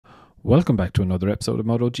Welcome back to another episode of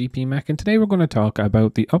Motogp Mac, and today we're going to talk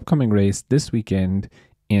about the upcoming race this weekend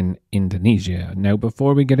in Indonesia. Now,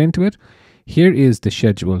 before we get into it, here is the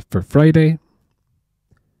schedule for Friday.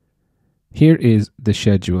 Here is the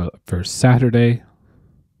schedule for Saturday.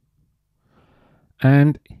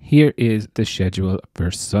 And here is the schedule for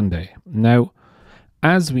Sunday. Now,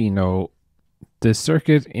 as we know, the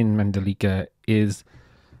circuit in Mandalika is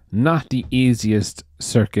not the easiest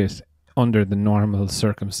circuit under the normal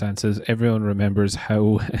circumstances. Everyone remembers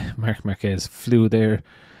how Marc Marquez flew there.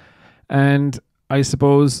 And I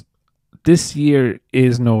suppose this year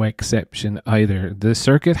is no exception either. The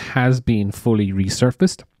circuit has been fully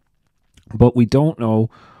resurfaced, but we don't know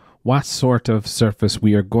what sort of surface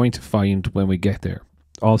we are going to find when we get there.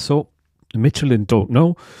 Also, Michelin don't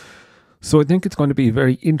know. So I think it's going to be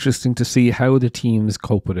very interesting to see how the teams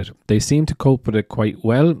cope with it. They seem to cope with it quite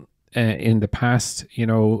well in the past. You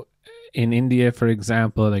know, in India, for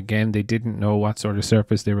example, again, they didn't know what sort of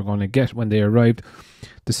surface they were going to get when they arrived.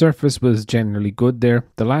 The surface was generally good there.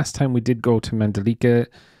 The last time we did go to Mandalika,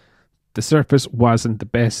 the surface wasn't the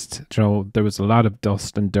best. You know, there was a lot of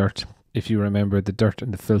dust and dirt. If you remember, the dirt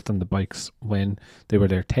and the filth on the bikes when they were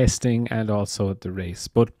there testing and also at the race.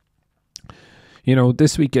 But you know,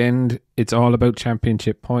 this weekend, it's all about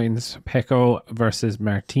championship points. Pecco versus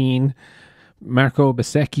Martin. Marco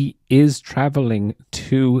Bezzecchi is travelling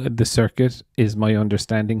to the circuit, is my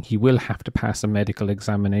understanding. He will have to pass a medical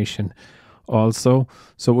examination also.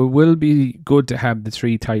 So it will be good to have the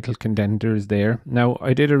three title contenders there. Now,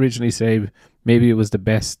 I did originally say maybe it was the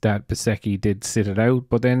best that Bezzecchi did sit it out.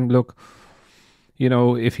 But then, look, you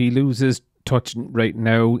know, if he loses touch right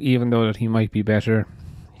now, even though that he might be better,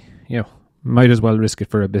 you know, might as well risk it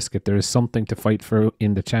for a biscuit. There is something to fight for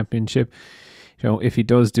in the championship. You know, if he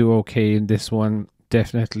does do okay in this one,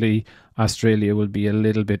 definitely Australia will be a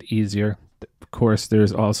little bit easier. Of course,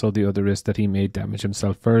 there's also the other risk that he may damage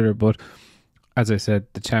himself further. But as I said,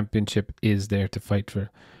 the championship is there to fight for.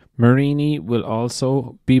 Marini will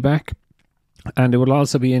also be back. And it will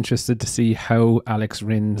also be interested to see how Alex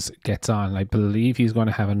Rins gets on. I believe he's going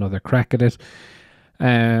to have another crack at it.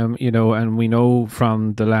 You know, and we know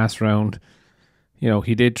from the last round, you know,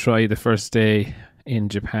 he did try the first day in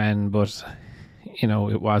Japan, but, you know,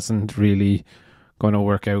 it wasn't really going to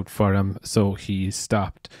work out for him, so he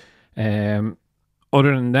stopped. Other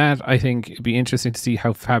than that, I think it'd be interesting to see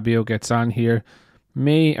how Fabio gets on here.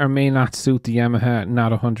 May or may not suit the Yamaha,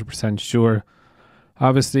 not 100% sure.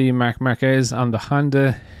 Obviously, Marc Marquez on the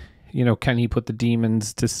Honda, you know, can he put the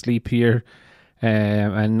demons to sleep here?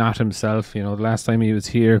 And not himself. You know, the last time he was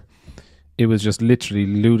here, it was just literally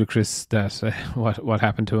ludicrous that what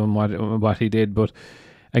happened to him, what he did. But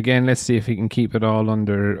again, let's see if he can keep it all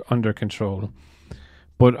under control.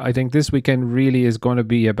 But I think this weekend really is going to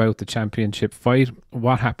be about the championship fight.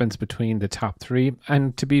 What happens between the top three?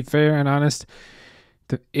 And to be fair and honest,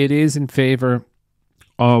 it is in favor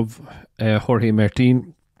of Jorge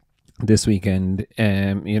Martin this weekend.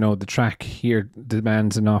 You know, the track here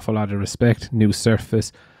demands an awful lot of respect. New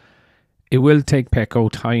surface. It will take Pecco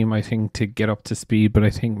time, I think, to get up to speed, but I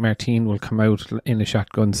think Martin will come out in a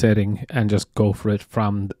shotgun setting and just go for it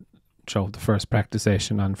from the first practice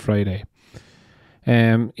session on Friday.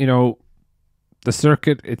 You know, the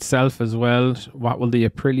circuit itself as well, what will the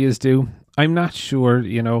Aprilias do? I'm not sure,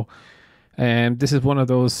 you know. This is one of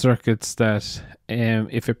those circuits that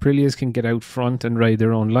if Aprilias can get out front and ride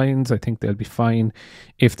their own lines, I think they'll be fine.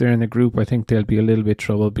 If they're in a group, I think they'll be a little bit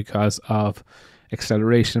trouble because of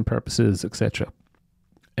acceleration purposes, etc.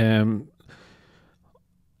 Now,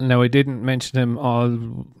 I didn't mention him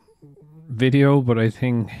all video, but I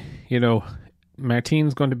think, you know,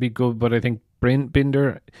 Martin's going to be good, but I think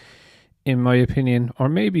Binder, in my opinion, or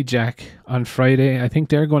maybe Jack on Friday, I think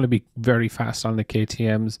they're going to be very fast on the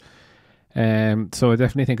KTMs. So I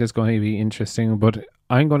definitely think it's going to be interesting, but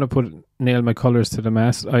I'm going to nail my colours to the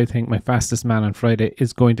mast. I think my fastest man on Friday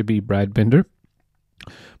is going to be Brad Binder,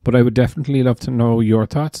 but I would definitely love to know your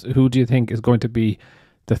thoughts. Who do you think is going to be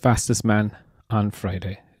the fastest man on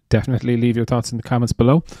Friday? Definitely leave your thoughts in the comments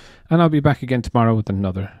below, and I'll be back again tomorrow with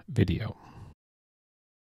another video.